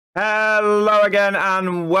Hello again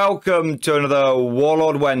and welcome to another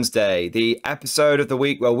Warlord Wednesday, the episode of the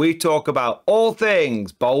week where we talk about all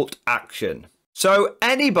things bolt action. So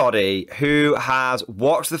anybody who has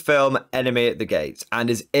watched the film Enemy at the Gates and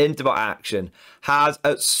is into bolt action has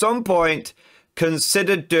at some point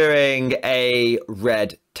considered doing a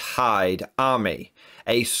Red Tide army,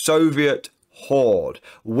 a Soviet horde,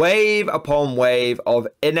 wave upon wave of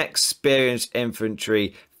inexperienced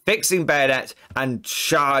infantry fixing bayonets and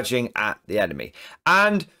charging at the enemy.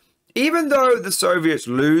 And even though the Soviets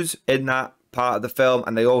lose in that part of the film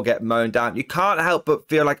and they all get mown down, you can't help but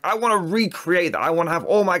feel like, I want to recreate that. I want to have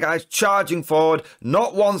all my guys charging forward,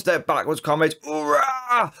 not one step backwards, comrades.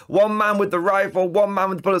 Hoorah! One man with the rifle, one man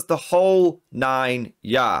with the bullets, the whole 9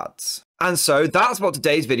 yards. And so that's what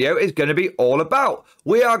today's video is going to be all about.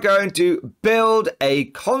 We are going to build a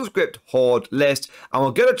conscript horde list, and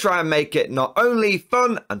we're going to try and make it not only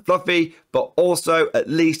fun and fluffy, but also at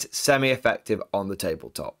least semi-effective on the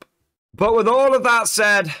tabletop. But with all of that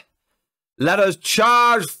said, let us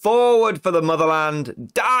charge forward for the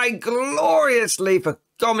motherland, die gloriously for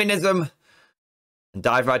communism, and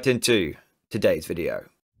dive right into today's video.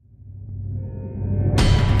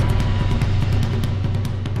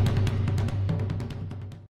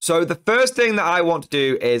 So the first thing that I want to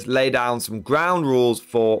do is lay down some ground rules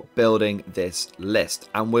for building this list.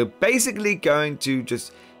 And we're basically going to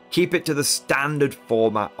just keep it to the standard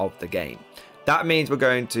format of the game. That means we're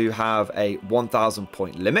going to have a 1,000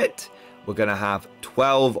 point limit. We're going to have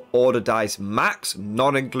 12 order dice max,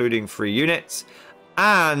 not including free units.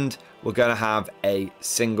 And we're going to have a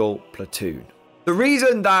single platoon. The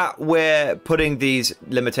reason that we're putting these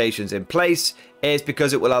limitations in place is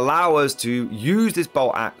because it will allow us to use this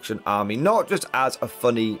bolt action army not just as a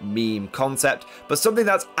funny meme concept, but something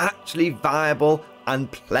that's actually viable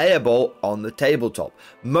and playable on the tabletop.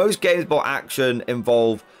 Most games bolt action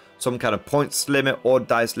involve some kind of points limit, or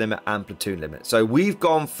dice limit, and platoon limit. So we've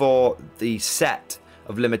gone for the set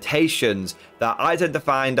of limitations that I tend to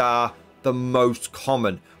find are the most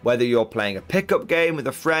common, whether you're playing a pickup game with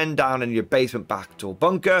a friend down in your basement back to a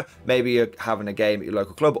bunker, maybe you're having a game at your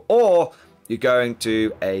local club, or you're going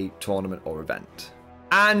to a tournament or event.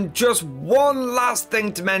 And just one last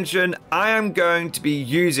thing to mention, I am going to be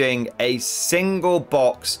using a single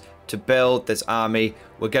box to build this army.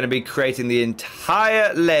 We're going to be creating the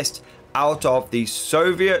entire list out of the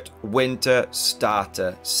Soviet Winter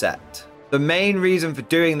Starter set. The main reason for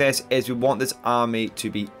doing this is we want this army to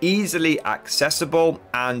be easily accessible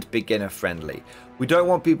and beginner friendly. We don't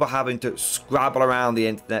want people having to scrabble around the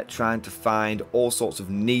internet trying to find all sorts of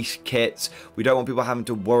niche kits. We don't want people having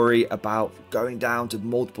to worry about going down to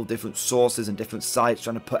multiple different sources and different sites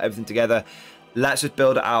trying to put everything together. Let's just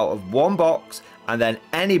build it out of one box, and then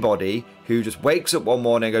anybody who just wakes up one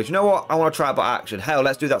morning and goes, you know what, I want to try about action. Hell,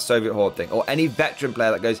 let's do that Soviet horde thing. Or any veteran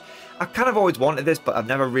player that goes, I've kind of always wanted this, but I've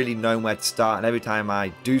never really known where to start. And every time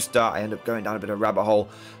I do start, I end up going down a bit of a rabbit hole.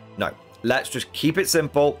 No, let's just keep it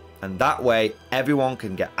simple. And that way, everyone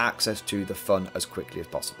can get access to the fun as quickly as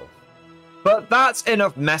possible. But that's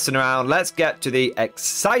enough messing around. Let's get to the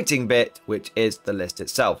exciting bit, which is the list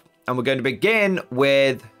itself. And we're going to begin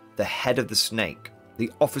with the head of the snake,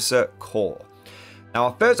 the officer corps. Now,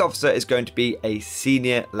 our first officer is going to be a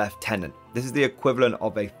senior lieutenant. This is the equivalent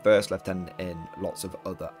of a first lieutenant in lots of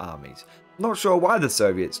other armies. I'm not sure why the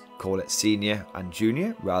Soviets call it senior and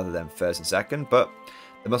junior rather than first and second, but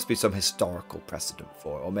there must be some historical precedent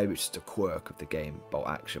for it, or maybe it's just a quirk of the game bolt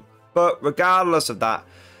action. But regardless of that,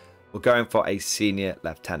 we're going for a senior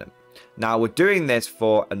lieutenant. Now, we're doing this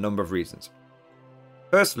for a number of reasons.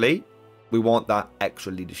 Firstly, we want that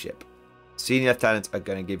extra leadership. Senior lieutenants are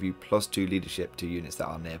going to give you +2 leadership to units that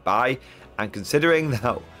are nearby. And considering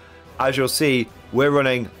that, as you'll see, we're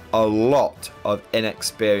running a lot of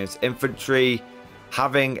inexperienced infantry,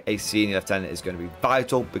 having a senior lieutenant is going to be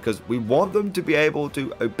vital because we want them to be able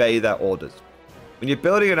to obey their orders. When you're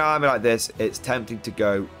building an army like this, it's tempting to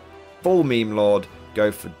go full meme lord,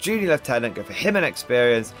 go for junior lieutenant, go for him in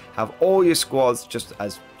experience, have all your squads just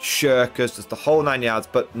as shirkers, just the whole 9 yards.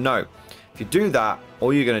 But no, if you do that,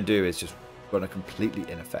 all you're going to do is just run a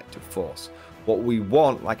completely ineffective force. What we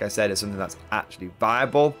want, like I said, is something that's actually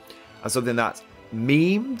viable and something that's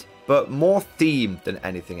memed, but more themed than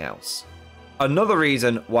anything else. Another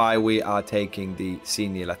reason why we are taking the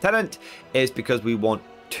senior lieutenant is because we want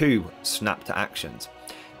 2 snap to actions.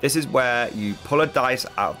 This is where you pull a dice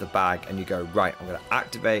out of the bag and you go, right, I'm going to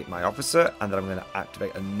activate my officer, and then I'm going to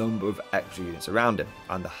activate a number of extra units around him.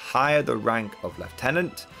 And the higher the rank of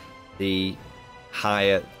lieutenant, the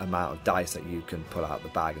higher amount of dice that you can pull out of the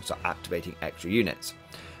bag and start activating extra units.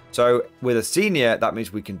 So with a senior, that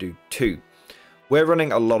means we can do 2. We're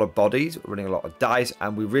running a lot of bodies, we're running a lot of dice,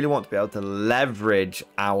 and we really want to be able to leverage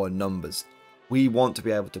our numbers. We want to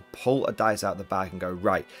be able to pull a dice out the back and go,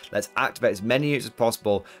 right, let's activate as many units as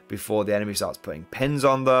possible before the enemy starts putting pins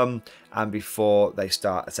on them and before they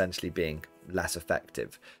start essentially being less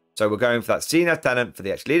effective. So we're going for that senior lieutenant for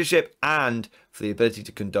the extra leadership and for the ability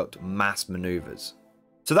to conduct mass maneuvers.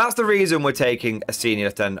 So that's the reason we're taking a senior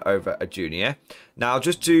lieutenant over a junior. Now,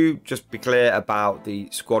 just to be clear about the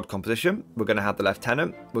squad composition, we're going to have the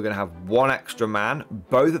lieutenant. We're going to have one extra man.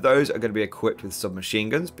 Both of those are going to be equipped with submachine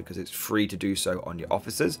guns because it's free to do so on your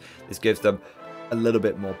officers. This gives them a little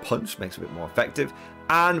bit more punch, makes it a bit more effective.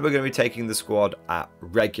 And we're going to be taking the squad at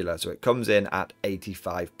regular. So it comes in at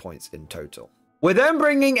 85 points in total. We're then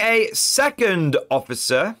bringing a second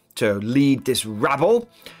officer to lead this rabble.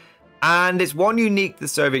 And it's one unique to the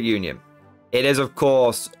Soviet Union. It is, of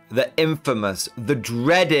course, the infamous, the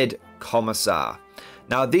dreaded Commissar.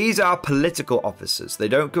 Now, these are political officers. They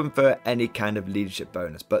don't confer any kind of leadership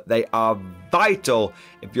bonus, but they are vital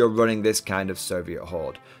if you're running this kind of Soviet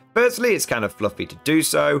horde. Firstly, it's kind of fluffy to do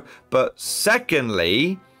so, but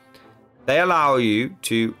secondly, they allow you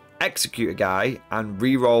to execute a guy and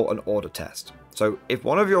re-roll an order test. So if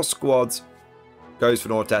one of your squads goes for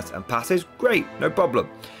an order test and passes, great, no problem.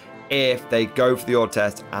 If they go for the order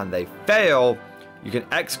test and they fail, you can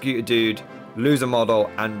execute a dude, lose a model,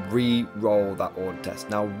 and re-roll that order test.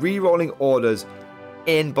 Now, re-rolling orders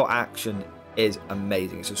in bot action is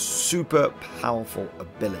amazing. It's a super powerful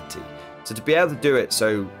ability. So to be able to do it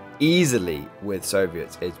so easily with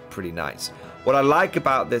Soviets is pretty nice. What I like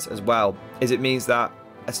about this as well is it means that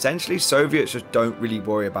essentially Soviets just don't really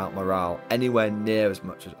worry about morale anywhere near as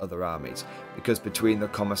much as other armies, because between the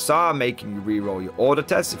Commissar making you re-roll your order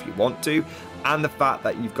tests if you want to, and the fact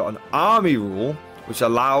that you've got an army rule which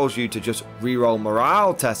allows you to just re-roll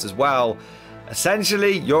morale tests as well,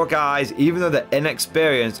 essentially your guys, even though they're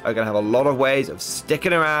inexperienced, are going to have a lot of ways of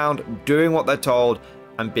sticking around, doing what they're told,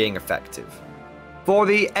 and being effective. For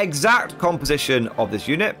the exact composition of this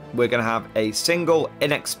unit, we're going to have a single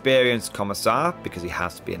inexperienced Commissar, because he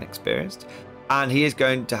has to be inexperienced, and he is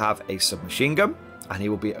going to have a submachine gun, and he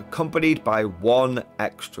will be accompanied by one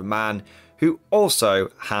extra man who also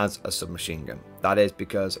has a submachine gun. That is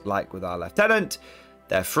because, like with our lieutenant,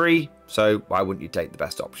 they're free, so why wouldn't you take the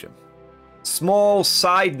best option? Small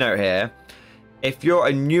side note here. If you're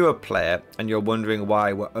a newer player and you're wondering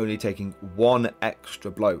why we're only taking one extra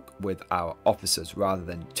bloke with our officers rather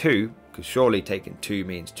than two, because surely taking two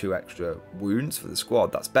means 2 extra wounds for the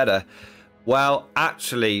squad, that's better. Well,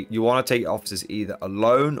 actually, you want to take your officers either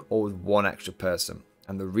alone or with one extra person.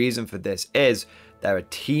 And the reason for this is they're a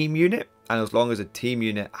team unit, and as long as a team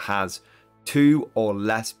unit has 2 or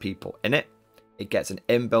less people in it, it gets an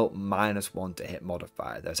inbuilt -1 to hit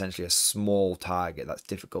modifier. They're essentially a small target that's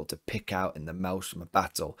difficult to pick out in the maelstrom of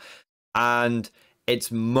battle. And it's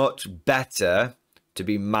much better to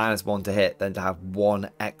be -1 to hit than to have 1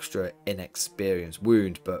 extra inexperienced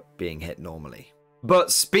wound, but being hit normally.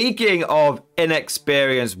 But speaking of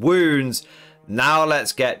inexperienced wounds, now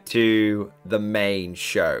let's get to the main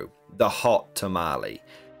show, the hot tamale.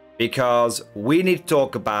 Because we need to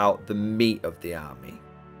talk about the meat of the army,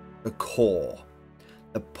 the core.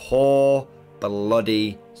 The poor,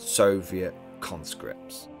 bloody Soviet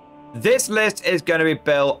conscripts. This list is going to be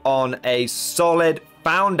built on a solid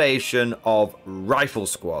foundation of rifle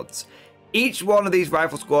squads. Each one of these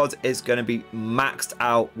rifle squads is going to be maxed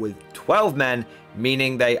out with 12 men,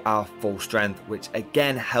 meaning they are full strength, which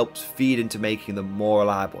again helps feed into making them more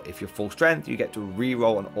reliable. If you're full strength, you get to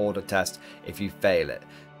re-roll an order test if you fail it.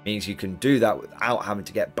 Means you can do that without having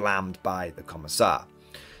to get blammed by the Commissar.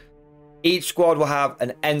 Each squad will have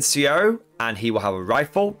an NCO, and he will have a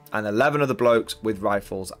rifle, and 11 of the blokes with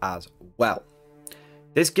rifles as well.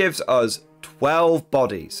 This gives us 12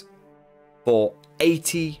 bodies for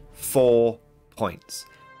 84 points.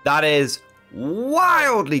 That is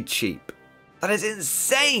wildly cheap. That is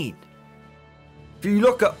insane. If you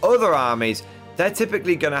look at other armies, they're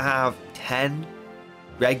typically going to have 10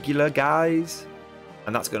 regular guys,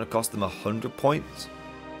 and that's going to cost them 100 points.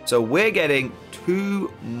 So we're getting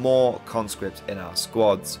 2 more conscripts in our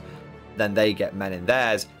squads than they get men in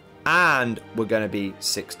theirs, and we're going to be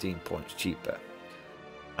 16 points cheaper.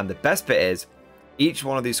 And the best bit is, each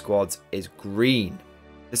one of these squads is green.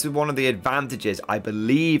 This is one of the advantages, I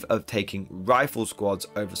believe, of taking rifle squads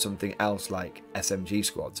over something else like SMG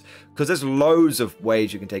squads, because there's loads of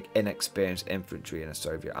ways you can take inexperienced infantry in a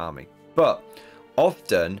Soviet army. But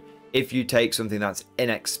often, if you take something that's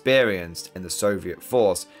inexperienced in the Soviet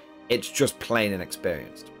force, it's just plain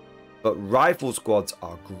inexperienced. But rifle squads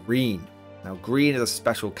are green. Now, green is a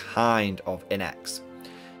special kind of inex.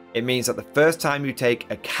 It means that the first time you take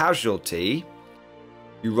a casualty,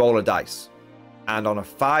 you roll a dice. And on a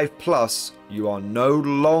 5+, you are no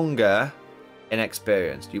longer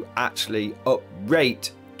inexperienced. You actually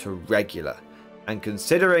uprate to regular. And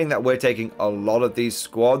considering that we're taking a lot of these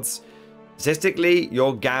squads, statistically,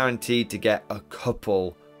 you're guaranteed to get a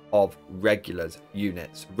couple of regular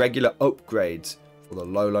units, regular upgrades for the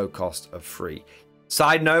low cost of free.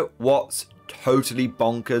 Side note, what's totally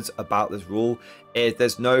bonkers about this rule is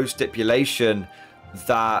there's no stipulation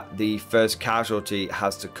that the first casualty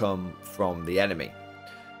has to come from the enemy.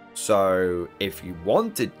 So if you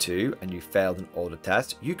wanted to and you failed an order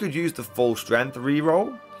test, you could use the full strength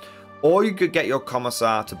reroll, or you could get your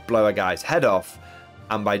commissar to blow a guy's head off,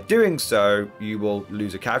 and by doing so you will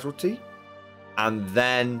lose a casualty and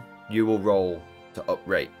then you will roll to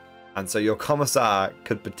uprate. And so your commissar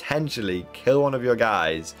could potentially kill one of your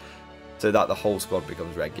guys so that the whole squad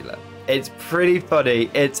becomes regular. It's pretty funny.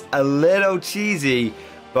 It's a little cheesy,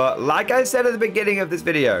 but like I said at the beginning of this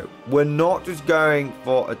video, we're not just going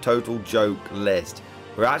for a total joke list.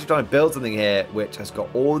 We're actually trying to build something here which has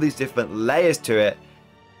got all these different layers to it.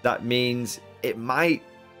 That means it might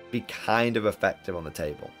be kind of effective on the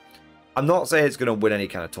table. I'm not saying it's going to win any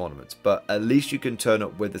kind of tournaments, but at least you can turn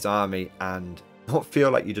up with this army and not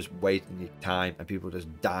feel like you're just wasting your time and people are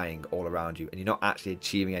just dying all around you and you're not actually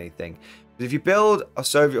achieving anything. Because if you build a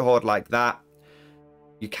Soviet horde like that,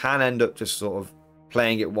 you can end up just sort of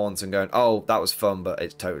playing it once and going, oh, that was fun, but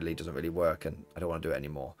it totally doesn't really work and I don't want to do it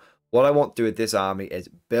anymore. What I want to do with this army is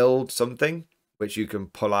build something which you can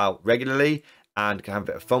pull out regularly and can have a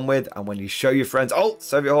bit of fun with, and when you show your friends, oh,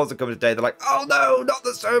 Soviet hordes are coming today, they're like, oh no, not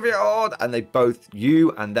the Soviet horde, and they both,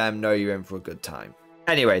 you and them, know you're in for a good time.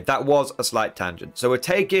 Anyway, that was a slight tangent. So we're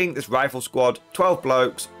taking this rifle squad, 12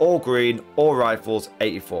 blokes, all green, all rifles,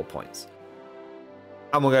 84 points.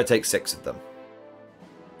 And we're going to take 6 of them.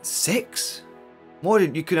 6?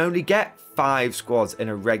 Morden, you can only get 5 squads in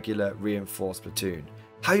a regular reinforced platoon.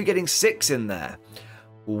 How are you getting 6 in there?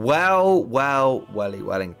 Well, Welly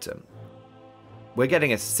Wellington. We're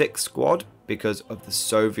getting a 6th squad because of the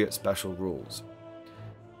Soviet special rules.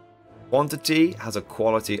 Quantity has a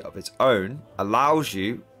quality of its own, allows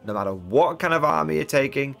you, no matter what kind of army you're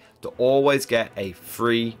taking, to always get a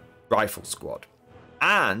free rifle squad.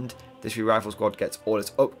 And this free rifle squad gets all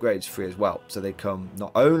its upgrades free as well. So they come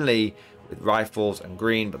not only with rifles and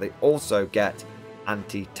green, but they also get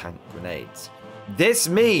anti-tank grenades. This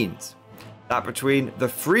means that between the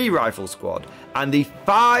free rifle squad and the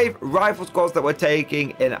 5 rifle squads that we're taking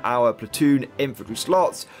in our platoon infantry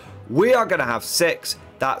slots, we are going to have 6.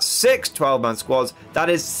 That's 6 12-man squads. That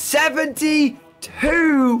is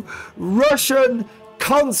 72 Russian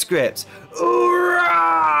conscripts.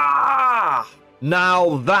 URAAAH!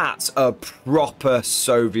 Now that's a proper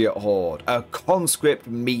Soviet horde, a conscript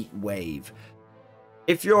meat wave.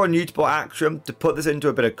 If you're new to Action, to put this into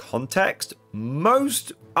a bit of context,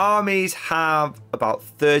 most armies have about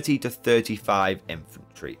 30 to 35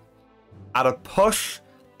 infantry. At a push,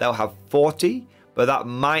 they'll have 40, but that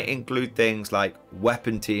might include things like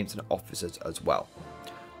weapon teams and officers as well.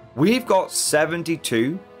 We've got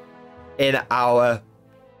 72 in our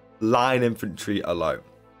line infantry alone.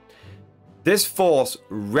 This force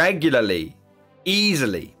regularly,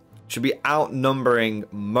 easily, should be outnumbering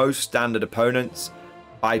most standard opponents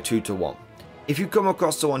by 2 to 1. If you come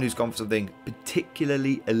across someone who's gone for something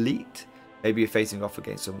particularly elite, maybe you're facing off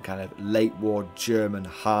against some kind of late war German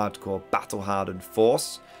hardcore battle hardened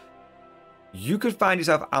force, you could find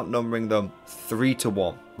yourself outnumbering them 3 to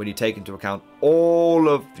 1 when you take into account all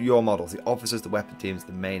of your models, the officers, the weapon teams,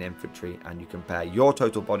 the main infantry, and you compare your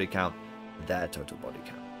total body count to their total body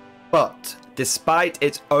count. But despite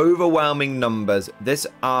its overwhelming numbers, this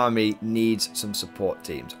army needs some support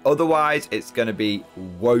teams. Otherwise, it's going to be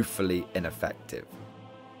woefully ineffective.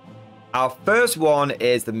 Our first one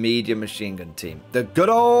is the medium machine gun team, the good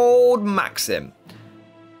old Maxim.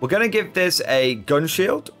 We're going to give this a gun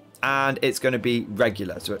shield, and it's going to be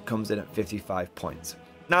regular, so it comes in at 55 points.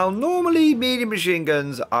 Now, normally medium machine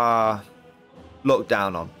guns are looked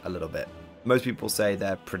down on a little bit. Most people say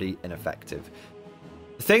they're pretty ineffective.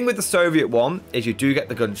 The thing with the Soviet one is you do get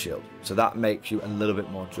the gun shield, so that makes you a little bit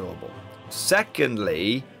more durable.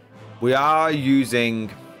 Secondly, we are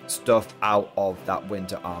using stuff out of that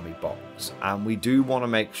Winter Army box, and we do want to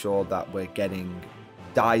make sure that we're getting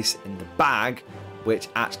dice in the bag which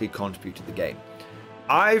actually contribute to the game.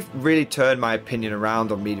 I've really turned my opinion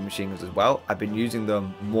around on medium machine guns as well. I've been using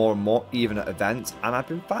them more and more, even at events, and I've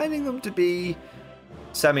been finding them to be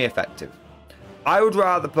semi-effective. I would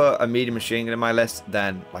rather put a medium machine gun in my list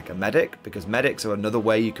than like a medic, because medics are another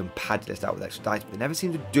way you can pad your list out with extra dice, but they never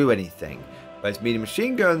seem to do anything. Whereas medium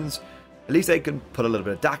machine guns, at least they can put a little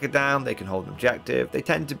bit of dagger down, they can hold an objective, they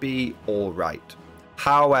tend to be all right.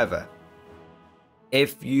 However,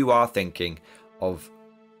 if you are thinking of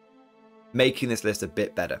making this list a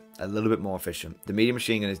bit better, a little bit more efficient, the medium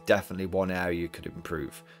machine gun is definitely one area you could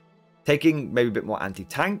improve. Taking maybe a bit more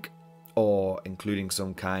anti-tank, or including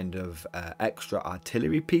some kind of extra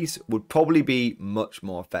artillery piece, would probably be much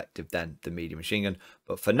more effective than the medium machine gun.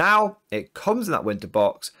 But for now, it comes in that winter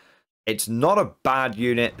box. It's not a bad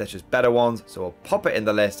unit, there's just better ones, so we'll pop it in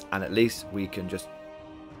the list, and at least we can just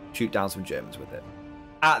shoot down some Germans with it.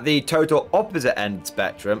 At the total opposite end of the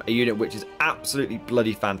spectrum, a unit which is absolutely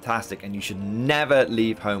bloody fantastic and you should never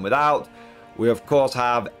leave home without, we of course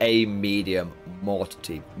have a medium mortar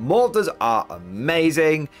team. Mortars are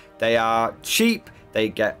amazing, they are cheap, they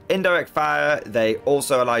get indirect fire, they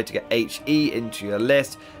also allow you to get HE into your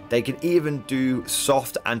list, they can even do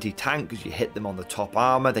soft anti-tank because you hit them on the top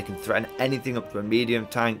armor, they can threaten anything up to a medium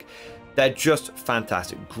tank. They're just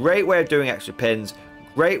fantastic. Great way of doing extra pins,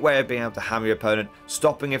 great way of being able to hammer your opponent,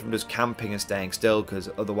 stopping him from just camping and staying still because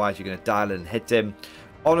otherwise you're going to dial in and hit him.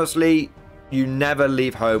 Honestly, you never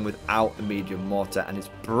leave home without a medium mortar, and it's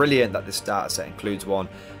brilliant that this starter set includes one.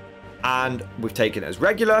 And we've taken it as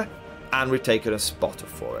regular, and we've taken a spotter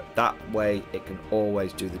for it. That way it can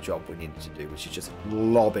always do the job we need it to do, which is just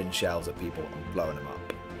lobbing shells at people and blowing them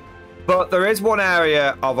up. But there is one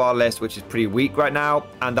area of our list which is pretty weak right now,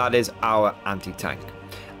 and that is our anti-tank.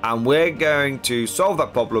 And we're going to solve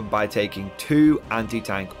that problem by taking 2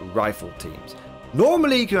 anti-tank rifle teams.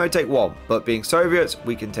 Normally you can only take 1, but being Soviets,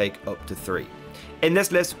 we can take up to 3. In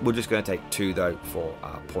this list, we're just going to take 2 though, for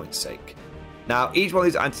our point's sake. Now, each one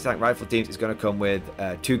of these anti-tank rifle teams is going to come with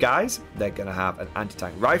 2 guys. They're going to have an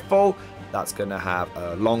anti-tank rifle, that's going to have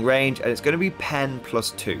a long range, and it's going to be pen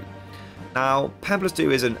plus 2. Now, pen plus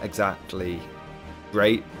 2 isn't exactly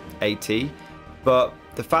great AT, but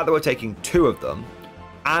the fact that we're taking 2 of them,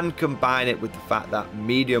 and combine it with the fact that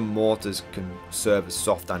medium mortars can serve as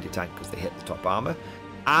soft anti-tank because they hit the top armor,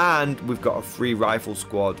 and we've got a free rifle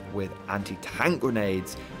squad with anti-tank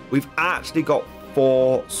grenades, we've actually got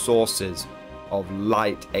 4 sources of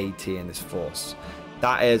light AT in this force.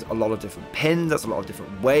 That is a lot of different pins, that's a lot of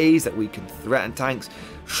different ways that we can threaten tanks.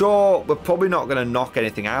 Sure, we're probably not going to knock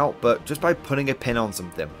anything out, but just by putting a pin on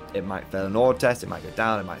something, it might fail an order test, it might go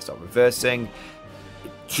down, it might start reversing.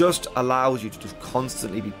 Just allows you to just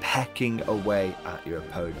constantly be pecking away at your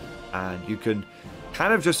opponent, and you can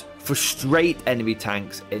kind of just frustrate enemy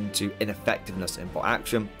tanks into ineffectiveness in bot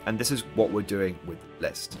action, and this is what we're doing with the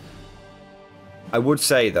list. I would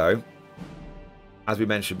say though, as we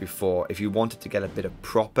mentioned before, if you wanted to get a bit of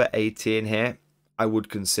proper AT in here, I would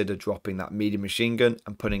consider dropping that medium machine gun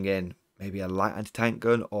and putting in maybe a light anti-tank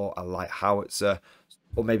gun or a light howitzer,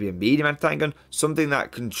 or maybe a medium anti-tank gun, something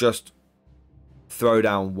that can just throw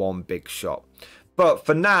down one big shot. But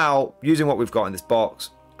for now, using what we've got in this box,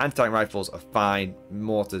 anti-tank rifles are fine,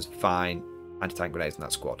 mortars fine, anti-tank grenades in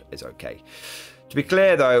that squad is okay. To be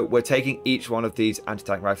clear though, we're taking each one of these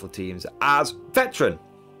anti-tank rifle teams as veteran.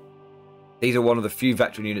 These are one of the few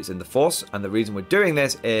veteran units in the force, and the reason we're doing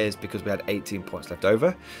this is because we had 18 points left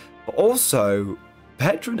over, but also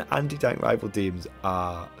veteran anti-tank rifle teams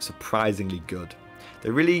are surprisingly good.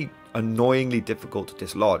 They're really annoyingly difficult to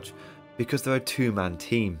dislodge, because they're a 2-man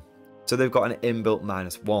team. So they've got an inbuilt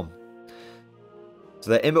 -1.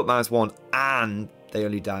 So they're inbuilt -1 and they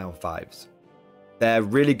only die on 5s. They're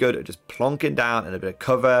really good at just plonking down in a bit of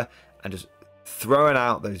cover and just throwing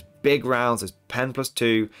out those big rounds, those pen plus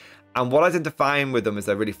 2. And what I tend to find with them is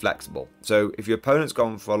they're really flexible. So if your opponent's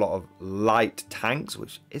gone for a lot of light tanks,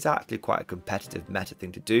 which is actually quite a competitive meta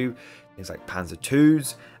thing to do, things like Panzer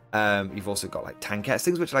IIs, you've also got like tankettes,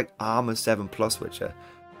 things which are like armor 7+, which are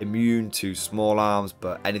immune to small arms,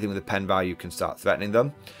 but anything with a pen value can start threatening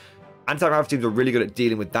them. Anti-tank rifle teams are really good at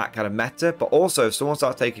dealing with that kind of meta, but also if someone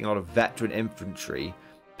starts taking a lot of veteran infantry,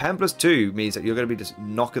 pen plus 2 means that you're going to be just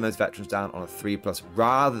knocking those veterans down on a 3+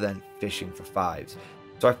 rather than fishing for 5s.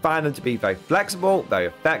 So I find them to be very flexible, very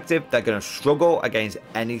effective. They're going to struggle against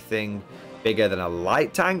anything bigger than a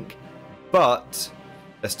light tank, but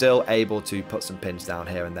they're still able to put some pins down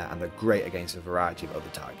here and there, and they're great against a variety of other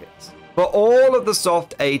targets. But all of the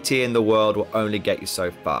soft AT in the world will only get you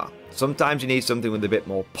so far. Sometimes you need something with a bit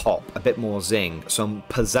more pop, a bit more zing, some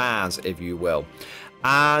pizzazz, if you will.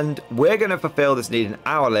 And we're going to fulfill this need in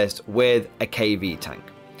our list with a KV tank.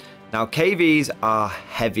 Now, KVs are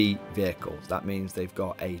heavy vehicles. That means they've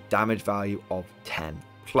got a damage value of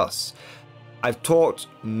 10+. I've talked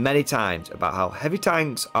many times about how heavy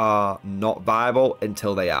tanks are not viable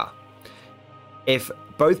until they are. If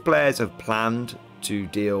both players have planned to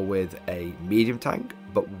deal with a medium tank,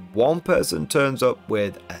 but one person turns up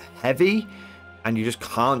with a heavy and you just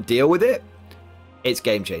can't deal with it, it's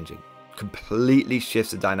game changing. Completely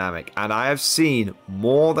shifts the dynamic. And I have seen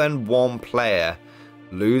more than one player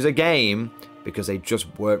lose a game because they just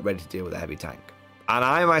weren't ready to deal with a heavy tank. And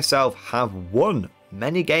I myself have won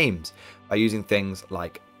many games by using things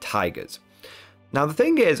like tigers. Now the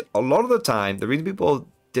thing is, a lot of the time, the reason people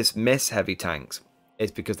dismiss heavy tanks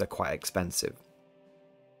is because they're quite expensive.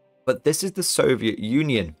 But this is the Soviet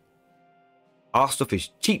Union. Our stuff is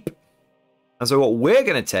cheap. And so what we're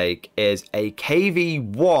going to take is a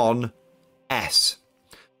KV-1S.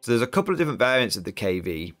 So there's a couple of different variants of the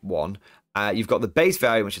KV-1. You've got the base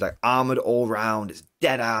variant, which is like armored all round. It's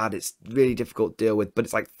dead hard. It's really difficult to deal with, but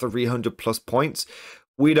it's like 300 plus points.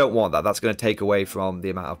 We don't want that. That's going to take away from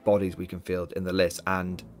the amount of bodies we can field in the list.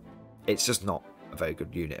 And it's just not a very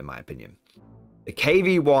good unit, in my opinion. The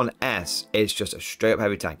KV-1S is just a straight up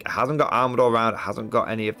heavy tank. It hasn't got armored all round. It hasn't got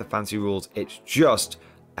any of the fancy rules. It's just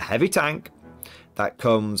a heavy tank that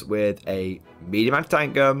comes with a medium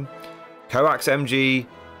anti-tank gun, coax MG,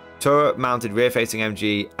 turret mounted rear facing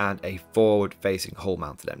MG, and a forward facing hull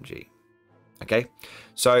mounted MG. Okay,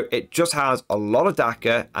 so it just has a lot of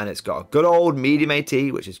DACA and it's got a good old medium AT,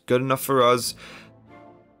 which is good enough for us,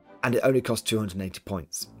 and it only costs 280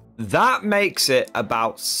 points. That makes it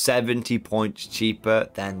about 70 points cheaper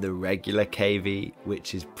than the regular KV,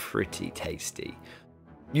 which is pretty tasty.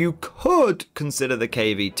 You could consider the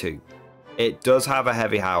KV-2. It does have a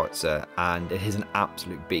heavy howitzer and it is an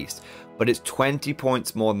absolute beast, but it's 20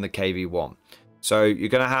 points more than the KV-1. So you're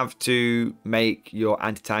going to have to make your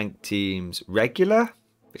anti-tank teams regular,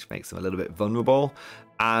 which makes them a little bit vulnerable.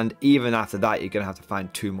 And even after that, you're going to have to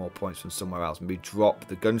find 2 more points from somewhere else. Maybe drop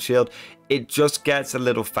the gun shield. It just gets a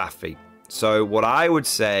little faffy. So what I would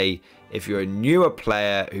say, if you're a newer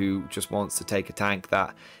player who just wants to take a tank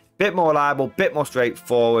that bit more reliable, bit more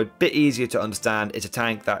straightforward, bit easier to understand. It's a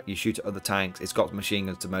tank that you shoot at other tanks. It's got machine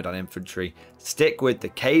guns to mow down infantry. Stick with the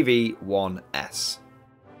KV-1S.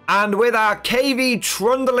 And with our KV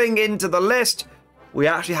trundling into the list, we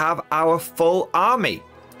actually have our full army.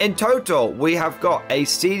 In total, we have got a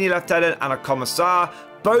senior lieutenant and a commissar,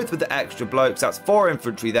 both with the extra blokes. That's 4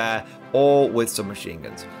 infantry there, all with some machine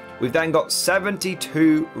guns. We've then got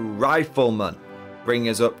 72 riflemen, bringing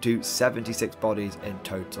us up to 76 bodies in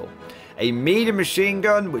total. A medium machine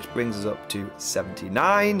gun, which brings us up to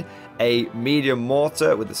 79. A medium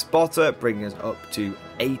mortar with a spotter, bringing us up to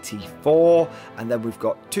 84. And then we've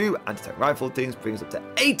got 2 anti-tank rifle teams, bringing us up to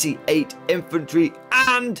 88 infantry.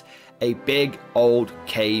 And a big old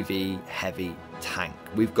KV heavy tank.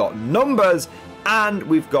 We've got numbers and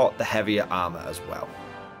we've got the heavier armor as well.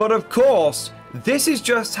 But of course, this is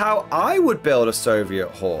just how I would build a Soviet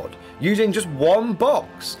Horde, using just one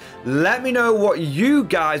box. Let me know what you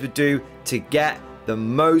guys would do to get the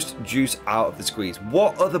most juice out of the squeeze.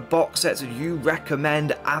 What other box sets would you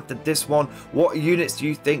recommend after this one? What units do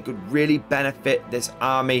you think would really benefit this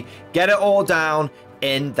army? Get it all down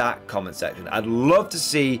in that comment section. I'd love to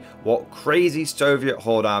see what crazy Soviet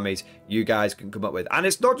Horde armies you guys can come up with. And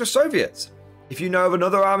it's not just Soviets. If you know of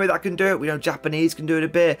another army that can do it, we know Japanese can do it a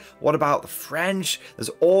bit. What about the French? There's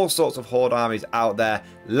all sorts of Horde armies out there.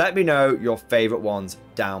 Let me know your favorite ones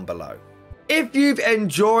down below. If you've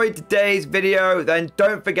enjoyed today's video, then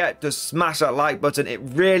don't forget to smash that like button. It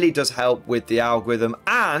really does help with the algorithm.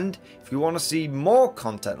 And if you want to see more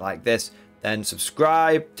content like this, then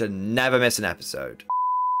subscribe to never miss an episode.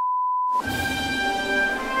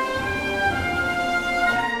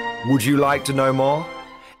 Would you like to know more?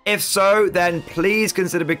 If so, then please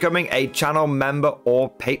consider becoming a channel member or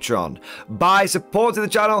patron. By supporting the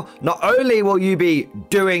channel, not only will you be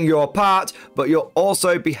doing your part, but you'll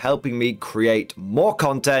also be helping me create more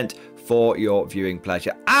content for your viewing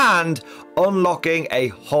pleasure and unlocking a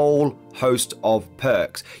whole host of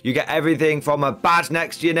perks. You get everything from a badge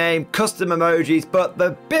next to your name, custom emojis, but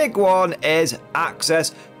the big one is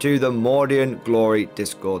access to the Mordian Glory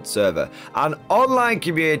Discord server, an online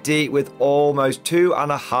community with almost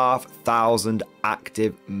 2,500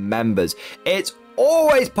 active members. It's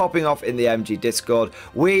always popping off in the MG Discord.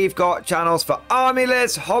 We've got channels for army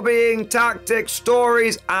lists, hobbying, tactics,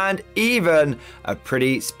 stories, and even a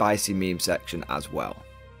pretty spicy meme section as well.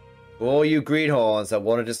 For all you greenhorns that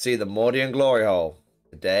wanted to see the Mordian glory hole,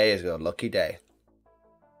 today is your lucky day.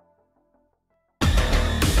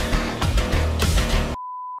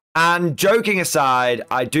 And joking aside,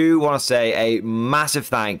 I do want to say a massive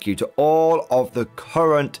thank you to all of the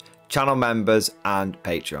current channel members and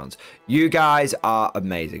patrons. You guys are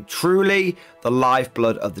amazing. Truly the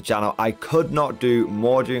lifeblood of the channel. I could not do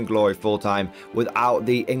Mordian Glory full time without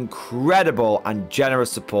the incredible and generous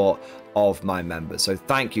support of my members. So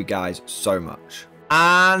thank you guys so much.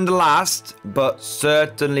 And last, but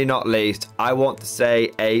certainly not least, I want to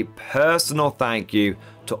say a personal thank you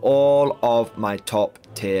to all of my top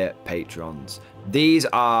tier patrons. These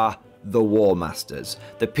are the War Masters,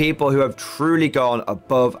 the people who have truly gone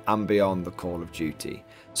above and beyond the Call of Duty.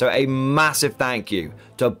 So a massive thank you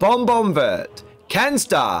to Bonbonvert, Ken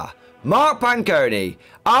Starr, Mark Panconi,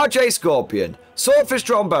 RJ Scorpion, Swordfish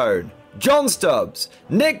Trombone, John Stubbs,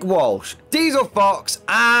 Nick Walsh, Diesel Fox,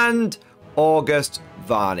 and August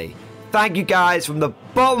Varney. Thank you guys from the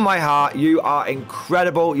bottom of my heart. You are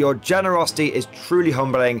incredible. Your generosity is truly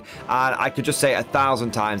humbling, and I could just say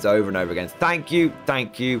 1,000 times over and over again. Thank you,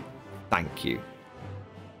 thank you, thank you.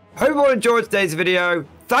 Hope you all enjoyed today's video.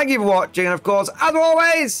 Thank you for watching, and of course, as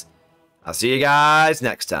always, I'll see you guys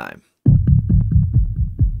next time.